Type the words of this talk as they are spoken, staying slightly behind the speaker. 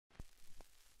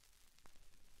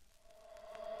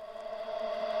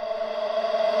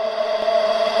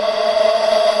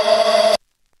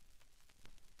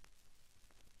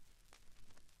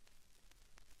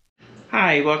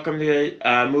Hi, welcome to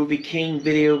Movie King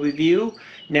video review.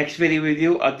 Next video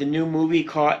review of the new movie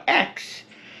called X.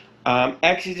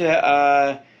 X is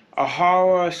a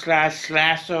horror slash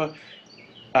slasher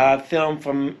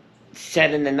film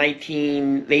set in the late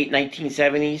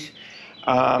 1970s.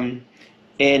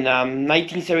 In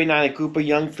 1979, a group of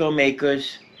young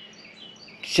filmmakers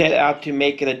set out to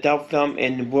make an adult film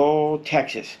in rural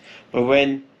Texas. But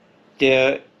when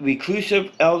their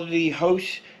reclusive elderly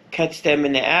host catch them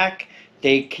in the act,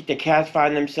 the cast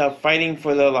find themselves fighting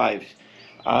for their lives.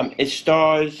 It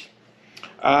stars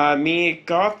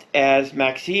Goth as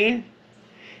Maxine,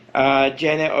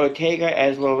 Jenna Ortega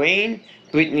as Lorraine,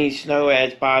 Brittany Snow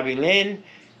as Bobby Lynn,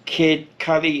 Kid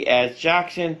Cudi as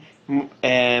Jackson,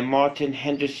 and Martin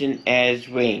Henderson as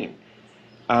Wayne.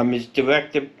 It's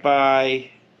directed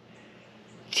by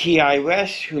T.I.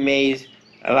 West, who made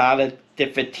a lot of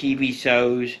different TV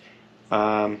shows.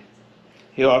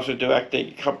 He also directed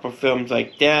a couple of films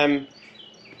like Them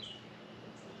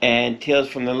and Tales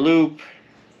from the Loop.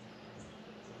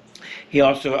 He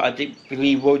also, I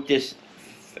believe, wrote this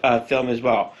film as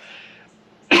well.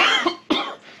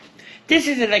 This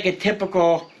isn't like a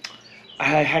typical,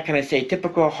 how can I say,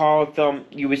 typical horror film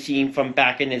you were seeing from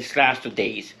back in the slasher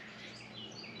days.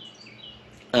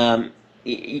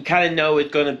 You kind of know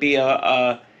it's going to be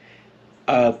a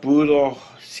brutal,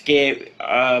 scary,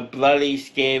 bloody,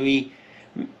 scary,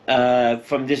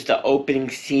 from just the opening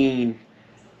scene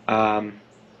of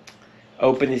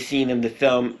the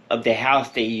film, of the house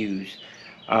they use.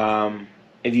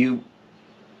 If you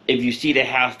see the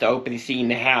house, the opening scene,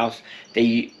 the house,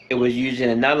 it was using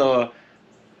another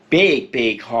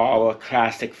big horror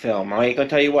classic film. I ain't gonna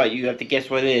tell you what. You have to guess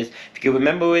what it is. If you can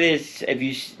remember what it is, if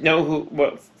you know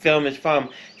what film it's from,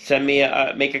 send me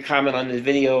make a comment on this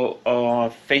video or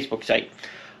on Facebook site.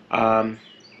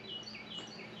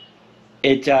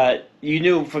 You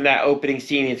knew from that opening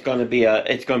scene it's gonna be a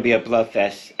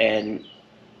bloodfest, and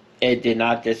it did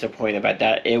not disappoint about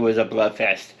that. It was a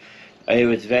bloodfest. It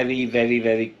was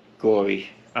very gory.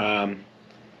 Don't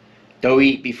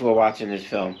eat before watching this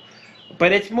film.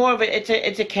 But it's more of it's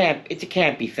a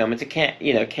campy film. It's a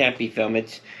campy film.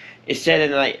 It's set in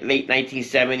the late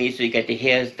 1970s, so you got the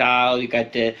hairstyle, you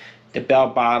got the bell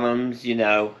bottoms, and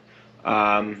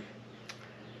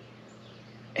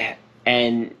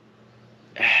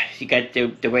you got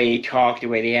the way they talk, the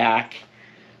way they act.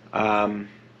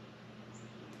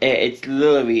 It's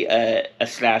literally a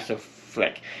slasher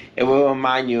flick. It will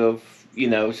remind you of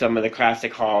some of the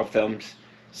classic horror films,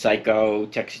 Psycho,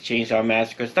 Texas Chainsaw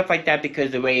Massacre, stuff like that,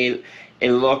 because the way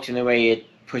it looks and the way it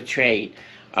portrayed.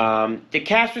 The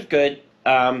cast was good.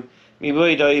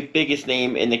 Really the biggest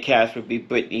name in the cast would be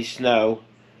Brittany Snow,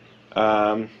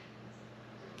 who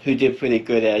did pretty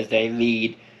good as the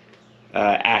lead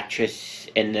actress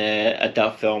in the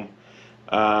adult film.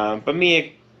 But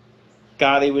Mia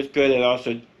Gotti was good, and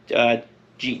also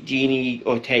Jenna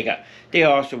Ortega. They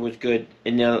also was good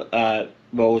in their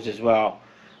roles as well.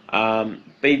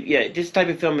 But yeah, this type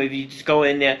of film, if you just go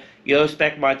in there, you don't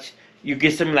expect much. You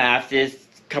get some laughs. There's a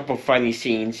couple funny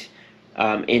scenes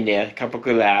in there, a couple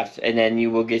good laughs, and then you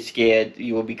will get scared.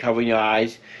 You will be covering your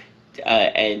eyes,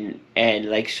 and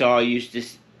like Saw used to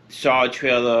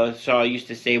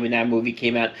say when that movie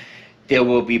came out, there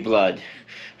will be blood,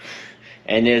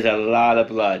 and there's a lot of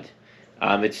blood.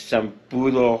 It's some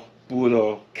brutal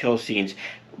kill scenes,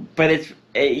 but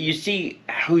you see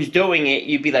who's doing it,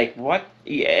 you'd be like, what?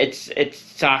 It's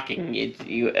shocking.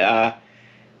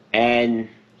 And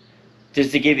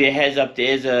just to give you a heads up,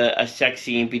 there is a sex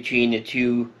scene between the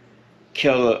two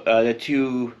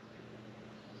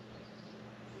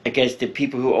I guess the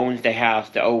people who owns the house,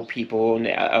 the old people who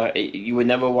own you would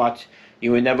never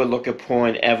look at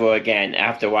porn ever again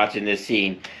after watching this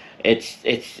scene. It's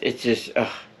just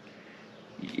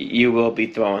you will be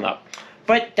throwing up.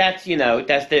 But that's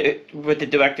what the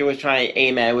director was trying to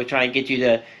aim at. We're trying to get you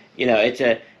to,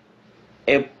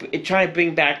 it trying to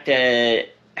bring back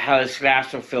how the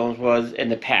slasher films was in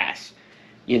the past.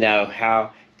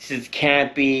 How this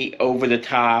can't be over the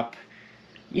top,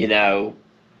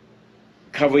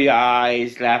 cover your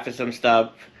eyes, laugh at some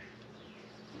stuff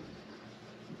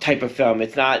type of film.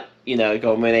 It's not, going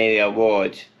to win any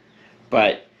awards,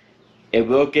 but it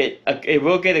will get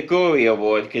a gory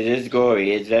award, because it's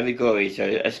gory. It's very gory, so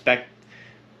expect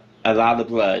a lot of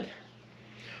blood.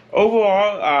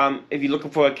 Overall, if you're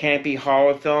looking for a campy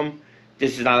horror film,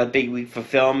 this is not a big week for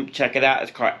film. Check it out.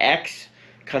 It's called X.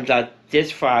 Comes out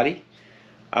this Friday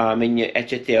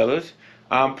at your theaters.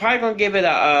 Probably gonna give it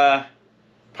a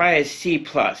C+.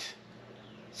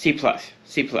 C+.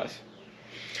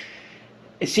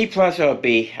 A C+ or a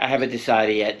B. I haven't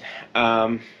decided yet.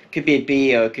 Could be a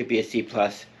B or it could be a C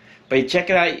plus. But check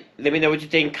it out. Let me know what you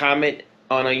think. Comment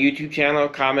on our YouTube channel.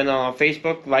 Comment on our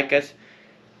Facebook. Like us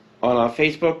on our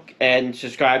Facebook and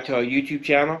subscribe to our YouTube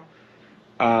channel.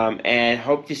 And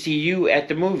hope to see you at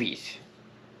the movies.